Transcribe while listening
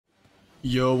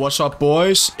Yo, what's up,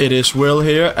 boys? It is Will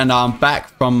here, and I'm back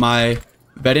from my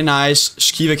very nice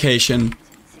ski vacation.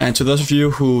 And to those of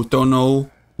you who don't know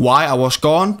why I was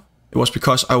gone, it was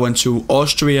because I went to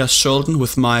Austria, Sölden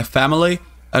with my family,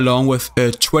 along with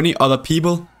 20 other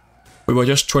people. We were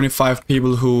just 25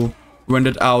 people who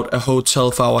rented out a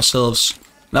hotel for ourselves.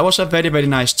 That was a very, very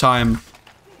nice time.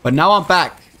 But now I'm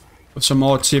back with some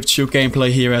more TF2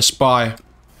 gameplay here as Spy.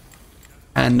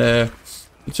 And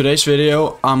in today's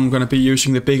video, I'm gonna be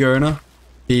using the big earner,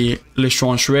 the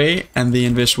Ray, and the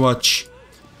Invis watch.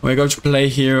 We're going to play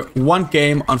here one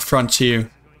game on Frontier.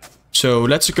 So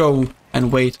let's go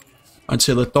and wait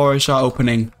until the doors are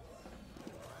opening.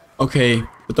 Okay,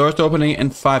 the doors are opening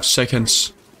in 5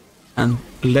 seconds. And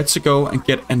let's go and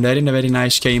get a very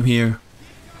nice game here.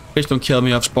 Please don't kill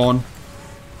me off spawn.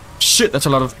 Shit, that's a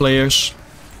lot of players.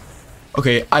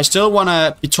 Okay, I still want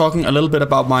to be talking a little bit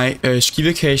about my ski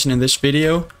vacation in this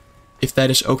video, if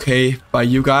that is okay by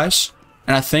you guys.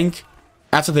 And I think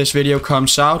after this video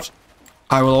comes out,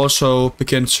 I will also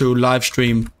begin to live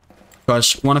stream,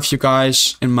 because one of you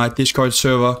guys in my Discord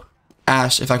server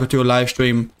asked if I could do a live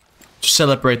stream to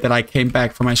celebrate that I came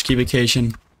back from my ski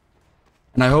vacation.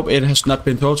 And I hope it has not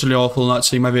been totally awful not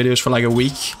seeing my videos for like a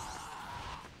week.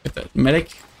 Get that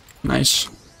medic. Nice.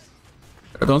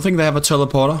 I don't think they have a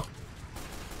teleporter.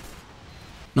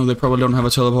 No, they probably don't have a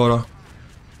teleporter.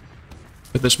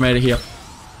 Get this medic here.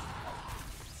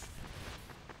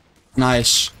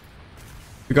 Nice.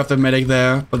 We got the medic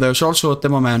there, but there's also a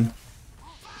demo man.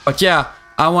 But yeah,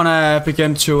 I want to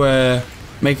begin to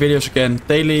make videos again.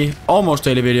 Daily, almost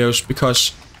daily videos,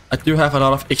 because I do have a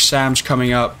lot of exams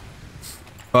coming up.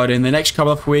 But in the next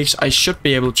couple of weeks, I should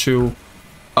be able to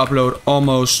upload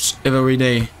almost every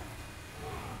day.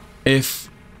 If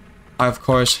I, of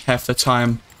course, have the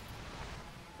time.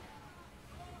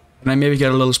 Can I maybe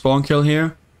get a little spawn kill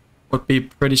here? Would be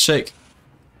pretty sick.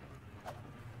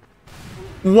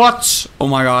 What? Oh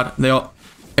my god.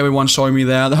 Everyone saw me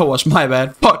there. That was my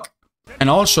bad. Fuck. And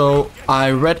also,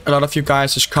 I read a lot of you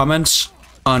guys' comments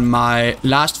on my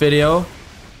last video,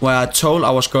 where I told I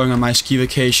was going on my ski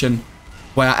vacation.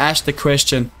 Where I asked the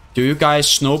question, do you guys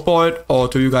snowboard or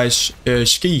do you guys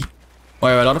ski?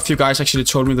 Where a lot of you guys actually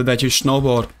told me that you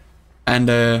snowboard. And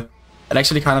it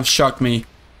actually kind of shocked me.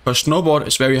 Because snowboard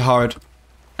is very hard.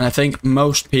 And I think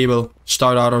most people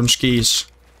start out on skis.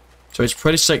 So it's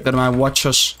pretty sick that my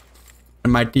watchers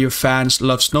and my dear fans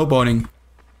love snowboarding.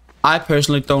 I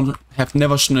personally have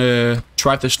never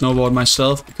tried to snowboard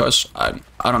myself. Because I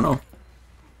don't know.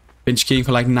 Been skiing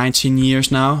for like 19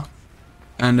 years now.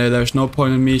 And there's no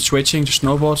point in me switching to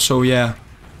snowboard, so yeah.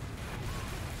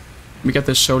 Let me get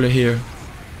this solar here.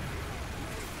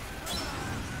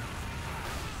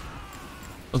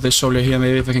 Oh, this solar here,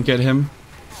 maybe if I can get him.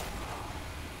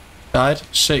 Died.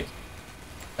 Sick.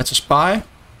 That's a spy.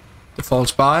 Default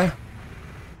spy.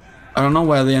 I don't know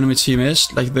where the enemy team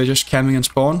is. Like, they're just camping and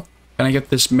spawn. Can I get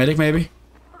this medic, maybe?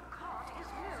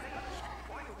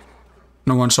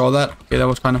 No one saw that. Okay, that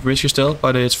was kind of risky still,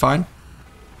 but it's fine.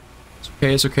 It's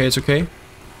okay, it's okay, it's okay.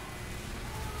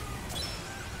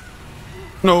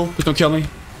 No, please don't kill me.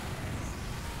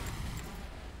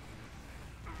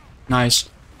 Nice.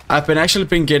 I've actually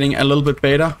been getting a little bit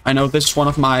better. I know this is one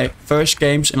of my first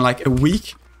games in like a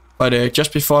week. But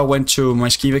just before I went to my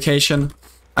ski vacation,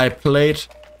 I played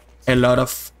a lot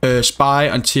of Spy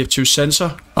on TF2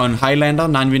 sensor on Highlander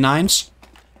 9v9s.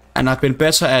 And I've been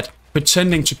better at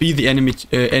pretending to be the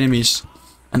enemies.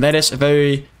 And that is a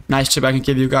very nice tip I can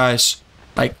give you guys.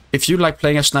 Like, if you like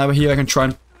playing a sniper here, I can try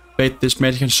and bait this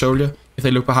medic and soldier if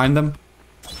they look behind them.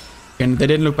 And they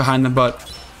didn't look behind them,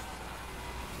 but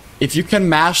if you can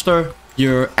master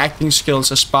your acting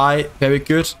skills as Spy very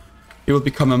good, you will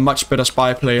become a much better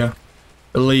Spy player.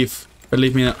 Believe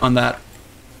me on that.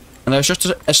 And there's just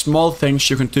a small things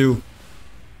you can do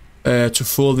to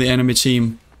fool the enemy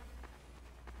team.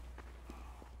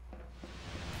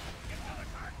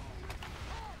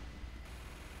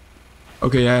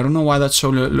 Okay, I don't know why that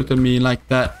soldier looked at me like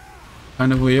that.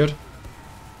 Kind of weird.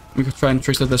 We could try and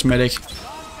trick this medic.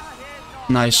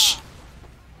 Nice.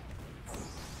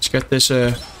 Let's get this.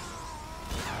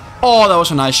 Oh, that was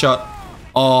a nice shot.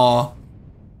 Oh,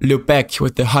 Lubeck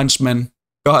with the huntsman.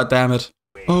 God damn it.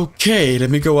 Okay, let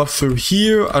me go up through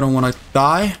here. I don't want to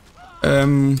die.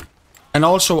 And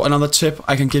also another tip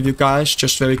I can give you guys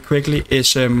just very quickly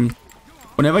is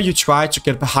whenever you try to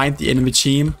get behind the enemy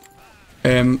team,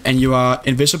 and you are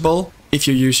invisible, if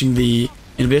you're using the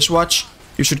Invis watch,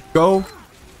 you should go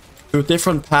through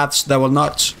different paths that will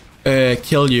not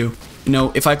kill you. You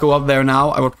know, if I go up there now,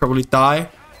 I would probably die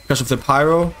because of the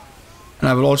pyro, and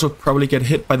I will also probably get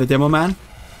hit by the demo man.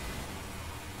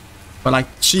 But like,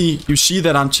 you see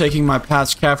that I'm taking my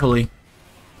paths carefully.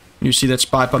 You see that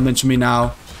spy bumped into me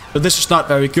now. But this is not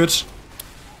very good.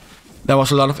 There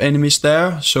was a lot of enemies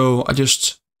there, so I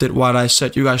just did what I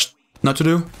said you guys not to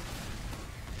do.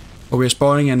 But we're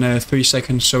spawning in 3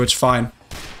 seconds, so it's fine.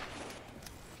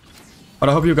 But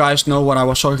I hope you guys know what I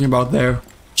was talking about there.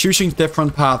 Choosing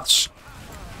different paths.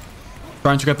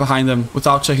 Trying to get behind them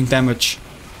without taking damage.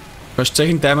 Because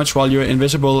taking damage while you're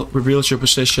invisible reveals your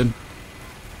position.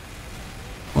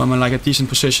 Well, I'm in like a decent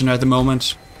position at the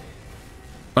moment.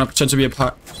 I'm gonna pretend to be a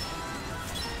part.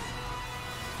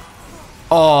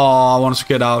 Oh, I wanted to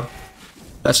get out.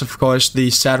 That's of course the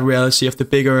sad reality of the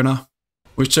big earner.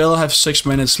 We still have 6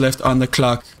 minutes left on the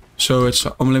clock, so it's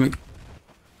unlimited.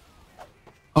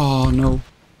 Oh no.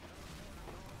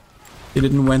 It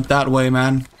didn't went that way,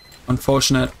 man.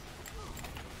 Unfortunate.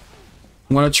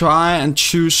 I'm gonna try and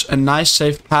choose a nice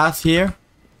safe path here.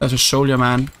 There's a soldier,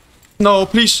 man. No,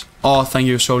 please. Oh, thank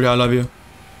you, soldier. I love you.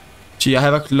 Gee, I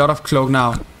have a lot of cloak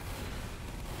now.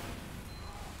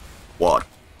 What?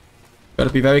 Gotta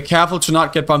be very careful to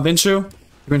not get bumped into.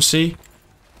 You can see.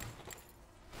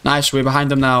 Nice, we're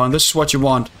behind them now, and this is what you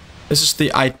want. This is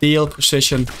the ideal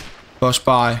position for a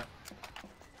spy.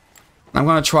 I'm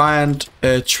gonna try and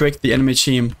trick the enemy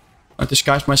team. I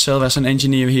disguise myself as an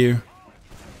engineer here.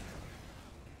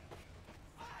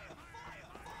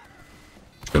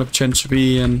 Just gonna pretend to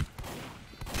be in.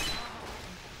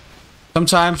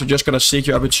 Sometimes you just gotta seek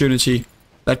your opportunity.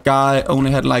 That guy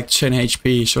only had like 10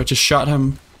 HP, so I just shot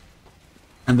him.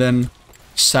 And then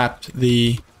sapped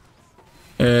the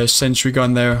sentry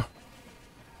gun there.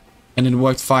 And it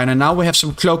worked fine. And now we have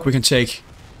some cloak we can take.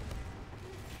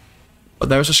 But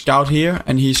there's a scout here,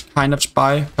 and he's kind of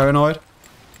spy paranoid.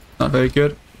 Not very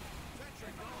good.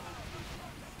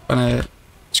 And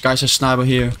this guy's a sniper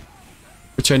here.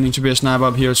 Pretending to be a sniper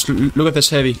up here. Look at this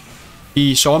heavy.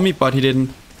 He saw me, but he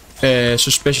didn't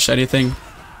suspicious anything.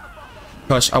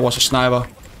 Because I was a sniper.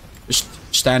 Just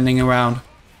standing around.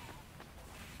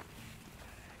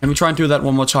 Let me try and do that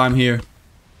one more time here.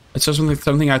 It's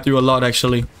something I do a lot,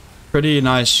 actually. Pretty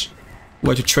nice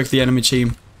way to trick the enemy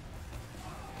team.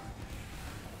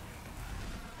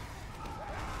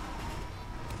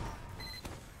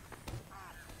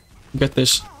 Get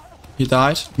this. He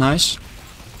died. Nice.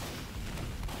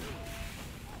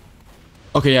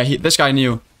 Okay, yeah, this guy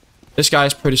knew. This guy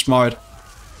is pretty smart.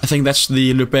 I think that's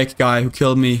the Lubeck guy who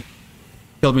killed me.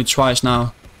 Killed me twice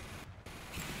now.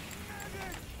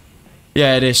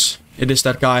 Yeah, it is. It is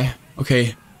that guy.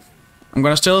 Okay. I'm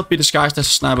gonna still be disguised as a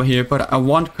sniper here, but I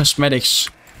want cosmetics.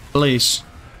 Please.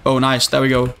 Oh, nice. There we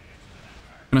go. I'm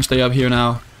gonna stay up here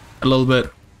now. A little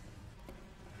bit.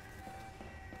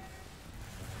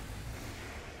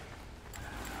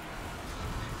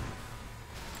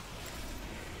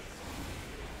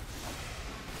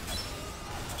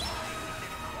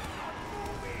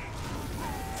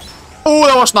 Oh,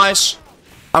 that was nice.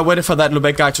 I waited for that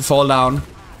Lubeck guy to fall down.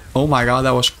 Oh my god,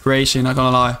 that was crazy, not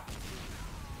gonna lie.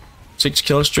 6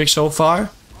 kill streak so far.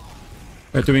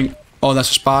 We're doing... Oh, that's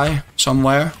a spy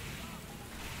somewhere.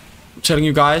 I'm telling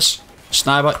you guys,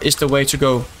 sniper is the way to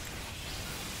go.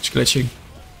 It's glitching.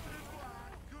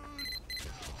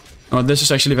 Oh, this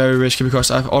is actually very risky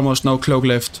because I have almost no cloak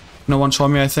left. No one saw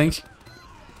me, I think.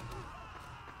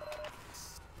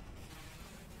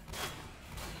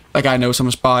 That guy knows I'm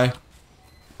a spy.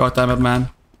 God damn it, man.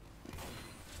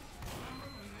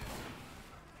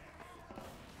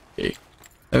 Okay.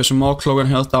 There's some more cloak and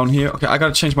health down here. Okay, I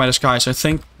gotta change my disguise. I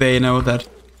think they know that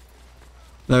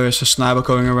there is a sniper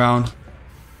going around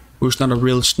who's not a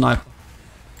real sniper.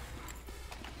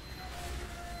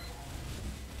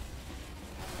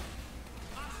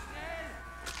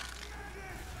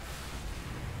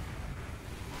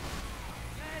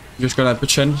 I'm just gonna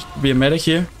pretend to be a medic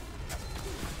here.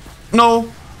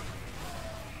 No!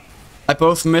 I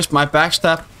both missed my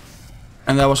backstab,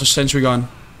 and that was a sentry gun.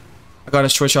 I gotta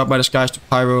switch up my disguise to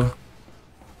pyro.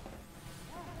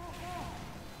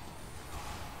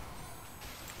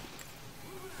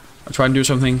 I'll try and do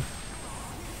something.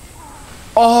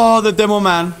 Oh, the demo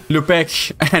man,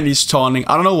 Lubeck, and he's taunting.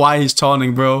 I don't know why he's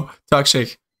taunting, bro.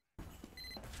 Toxic.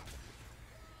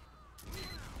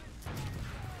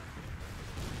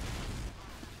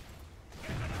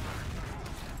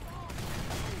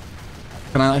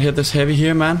 Can I not hit this heavy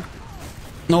here, man?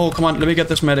 No, come on, let me get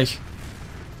this medic.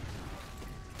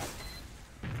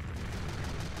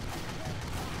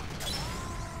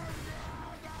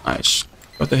 Nice.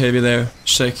 Got the heavy there.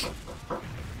 Sick.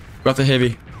 Got the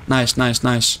heavy. Nice, nice,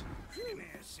 nice.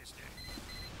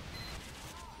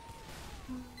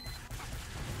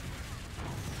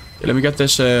 Okay, let me get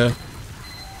this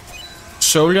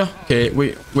soldier. Okay,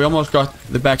 we almost got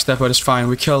the backstab, but it's fine.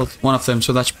 We killed one of them,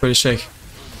 so that's pretty sick.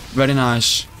 Very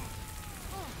nice.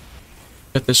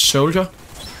 Get this soldier.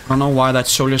 I don't know why that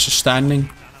soldier is standing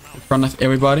in front of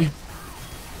everybody.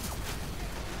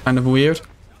 Kind of weird.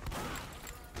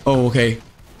 Oh, okay.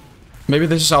 Maybe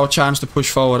this is our chance to push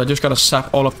forward. I just gotta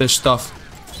sap all of this stuff.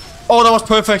 Oh, that was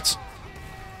perfect.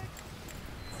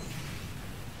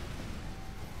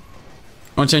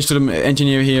 I'm gonna change to the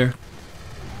engineer here.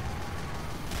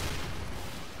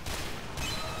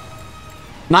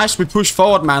 Nice, we push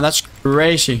forward, man. That's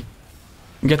crazy.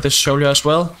 Get this soldier as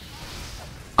well.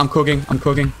 I'm cooking. I'm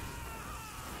cooking.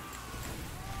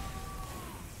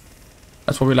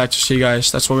 That's what we like to see,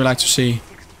 guys. That's what we like to see.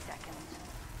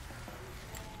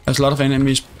 There's a lot of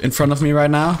enemies in front of me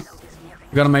right now.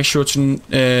 We gotta make sure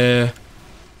to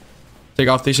take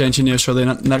out these engineers so they're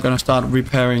not gonna start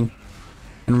repairing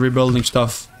and rebuilding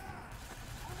stuff.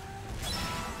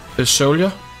 This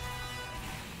soldier.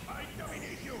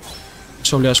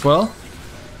 Soldier as well.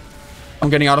 I'm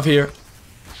getting out of here.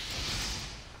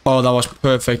 Oh, that was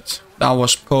perfect. That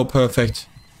was perfect.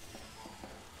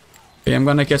 Okay, I'm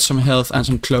gonna get some health and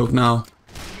some cloak now.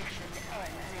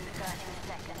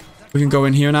 We can go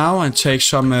in here now and take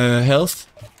some health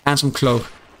and some cloak.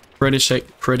 Pretty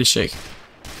sick, pretty sick.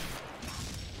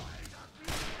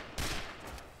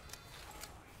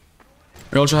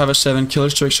 We also have a 7 kill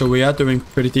streak, so we are doing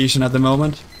pretty decent at the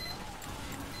moment.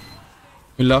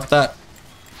 We love that.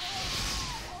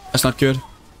 That's not good.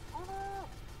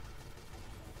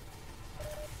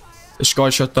 The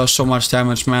Scout Shot does so much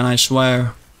damage, man, I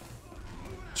swear.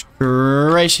 It's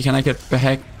crazy. Can I get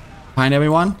behind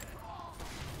everyone?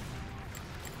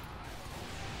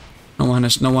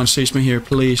 No one sees me here,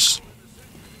 please.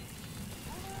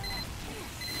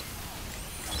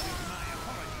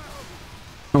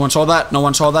 No one saw that. No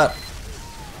one saw that.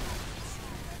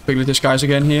 Quickly disguise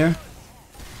again here.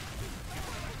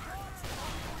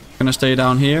 Gonna stay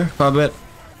down here for a bit.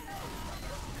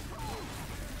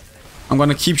 I'm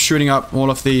gonna keep shooting up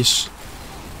all of these.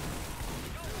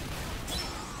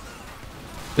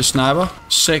 The sniper.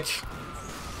 Sick.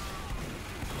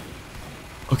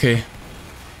 Okay.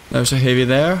 There's a heavy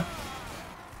there.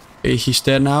 Okay, he's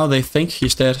dead now. They think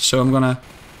he's dead. So I'm gonna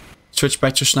switch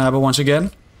back to sniper once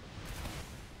again.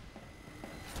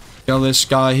 Kill this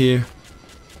guy here.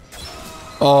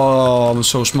 Oh, I'm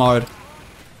so smart.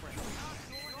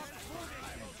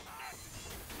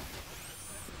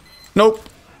 Nope.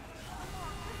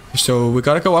 So we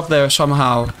gotta go up there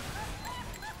somehow.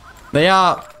 They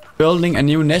are building a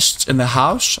new nest in the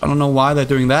house. I don't know why they're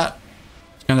doing that.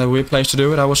 It's kind of a weird place to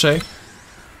do it, I would say.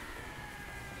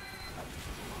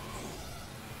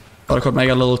 Thought I could make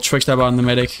a little trick stab on the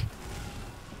medic.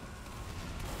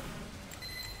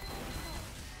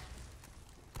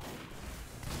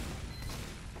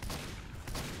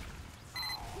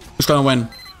 Who's gonna win?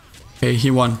 Okay,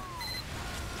 he won.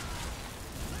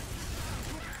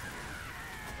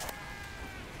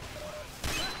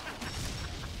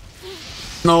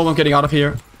 No, I'm getting out of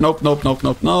here. Nope, nope, nope,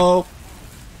 nope, nope.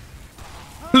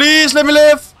 Please let me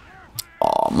live.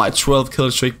 Oh, my 12 kill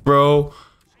streak, bro.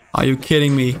 Are you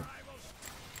kidding me?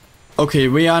 Okay,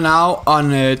 we are now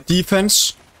on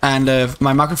defense, and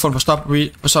my microphone for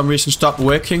some reason stopped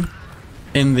working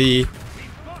in the...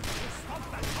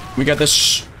 We get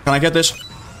this. Can I get this?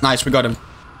 Nice, we got him.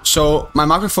 So my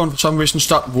microphone for some reason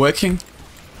stopped working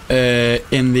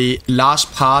in the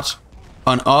last part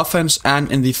on offense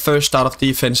and in the first start of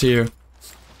defense here.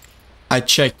 I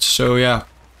checked, so yeah.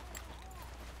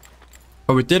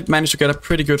 But we did manage to get a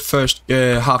pretty good first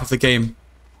half of the game.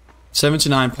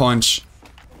 79 points.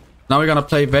 Now we're gonna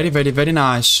play very, very, very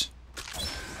nice.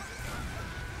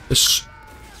 This...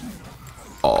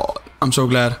 Oh, I'm so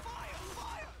glad.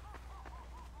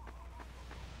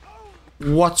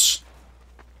 What?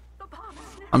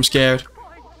 I'm scared.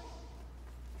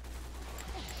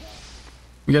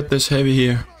 We get this heavy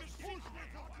here.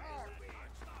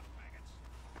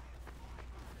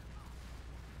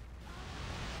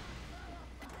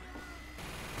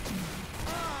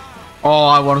 Oh,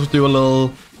 I wanted to do a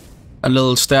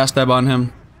little stair stab on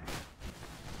him.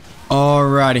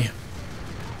 Alrighty.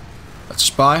 That's a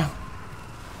spy.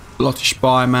 Bloody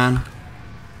spy, man.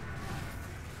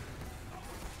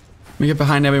 Let me get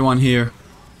behind everyone here.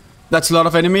 That's a lot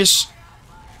of enemies.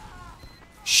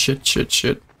 Shit, shit,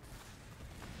 shit.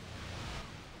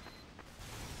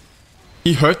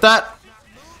 He heard that?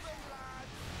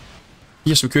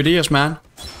 He has some good ears, man.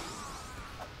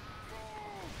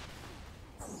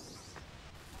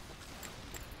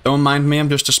 Don't mind me, I'm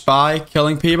just a spy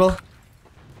killing people.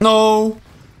 No!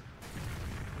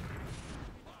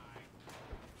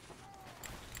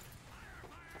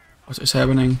 What is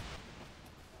happening?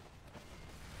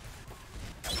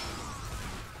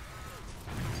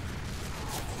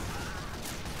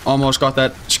 Almost got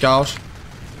that scout.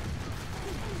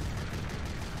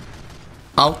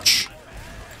 Ouch.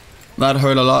 That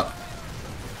hurt a lot.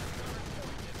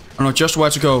 I know just where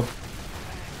to go.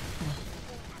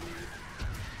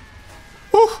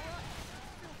 Whew.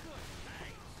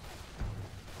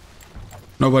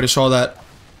 Nobody saw that.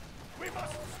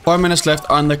 4 minutes left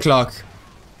on the clock.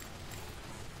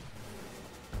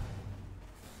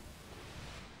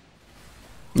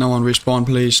 No one respawn,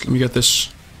 please. Let me get this.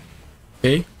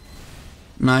 Okay.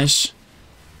 Nice.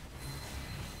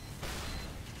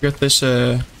 Get this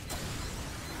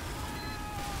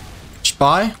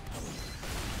spy.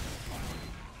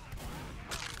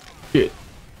 Shit.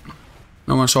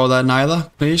 No one saw that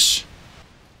neither, please.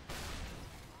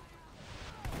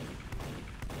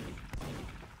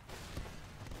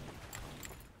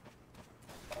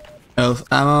 Health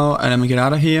ammo, and let me get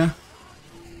out of here.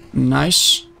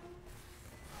 Nice.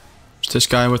 It's this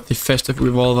guy with the festive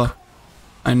revolver.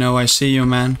 I know, I see you,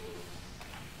 man.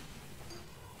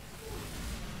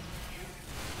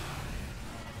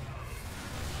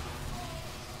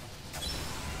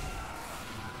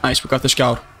 Nice, we got the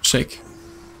scout. Sick.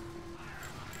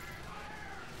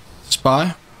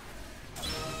 Spy.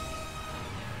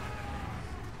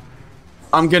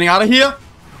 I'm getting out of here.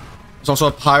 There's also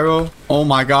a pyro. Oh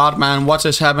my god, man. What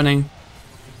is happening?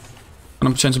 I'm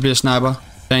gonna pretend to be a sniper.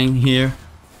 Staying here.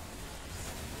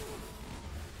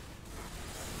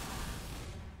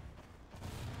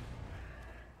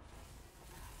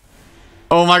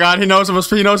 Oh my god, he knows I'm a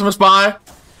spy.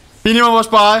 He knew I was a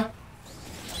spy.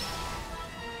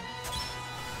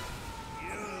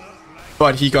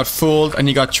 But he got fooled and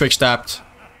he got trick stabbed.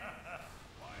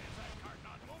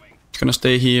 He's gonna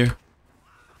stay here.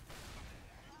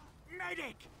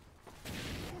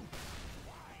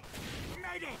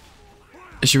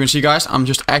 As you can see, guys, I'm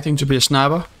just acting to be a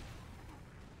sniper.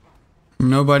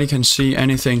 Nobody can see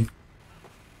anything.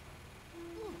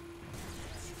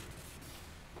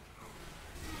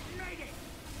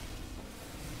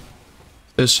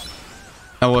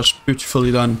 That was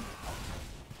beautifully done.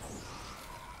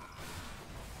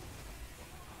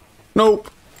 Nope.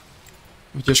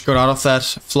 We just got out of that.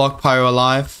 Flock pyro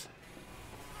alive.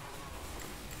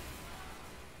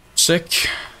 Sick.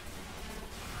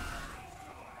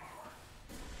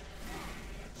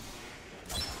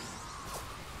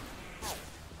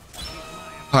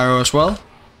 Pyro as well.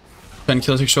 10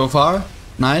 kills so far.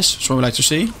 Nice. That's what we like to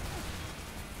see.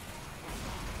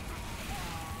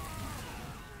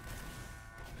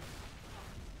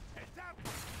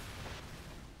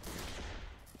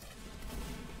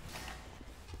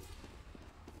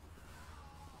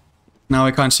 Now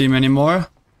I can't see him anymore.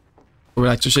 What we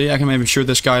like to see. I can maybe shoot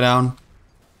this guy down.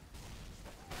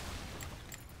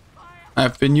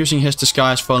 I've been using his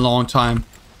disguise for a long time.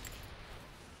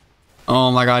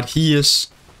 Oh my god, he is...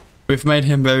 We've made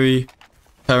him very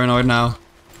paranoid now.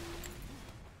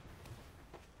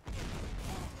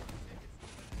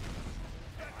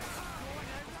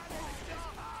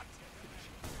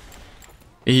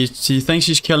 He thinks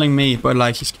he's killing me, but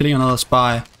like he's killing another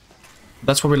spy.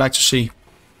 That's what we like to see.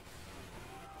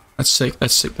 That's sick,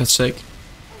 that's sick, that's sick.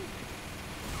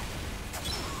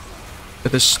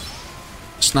 Get this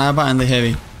sniper and the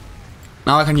heavy.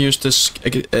 Now I can use this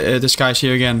disguise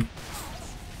here again.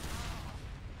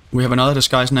 We have another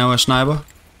disguise now, a sniper.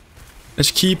 Let's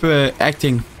keep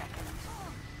acting.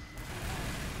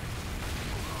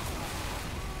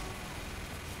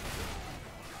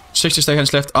 "60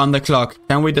 seconds left on the clock.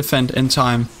 Can we defend in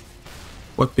time?"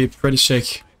 Would be pretty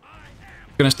sick.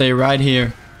 I'm gonna stay right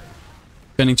here.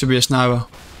 Pretending to be a sniper.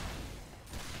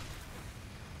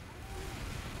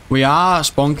 We are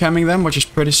spawn camming them, which is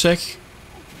pretty sick.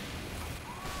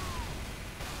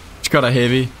 It's got a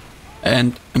heavy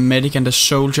and a medic and a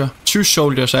soldier. 2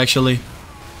 soldiers actually.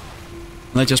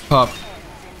 They just pop.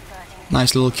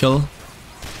 Nice little kill.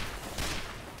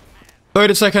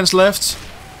 30 seconds left.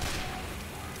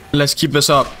 Let's keep this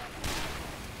up.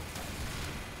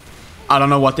 I don't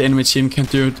know what the enemy team can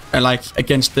do like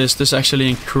against this. This is actually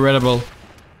incredible.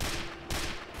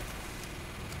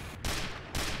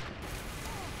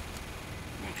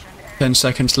 Ten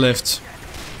seconds left.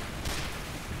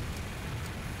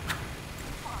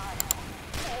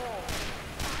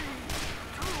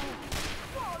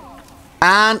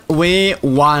 And we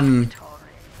won.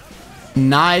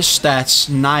 Nice stats,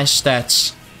 nice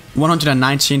stats.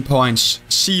 119 points.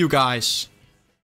 See you guys.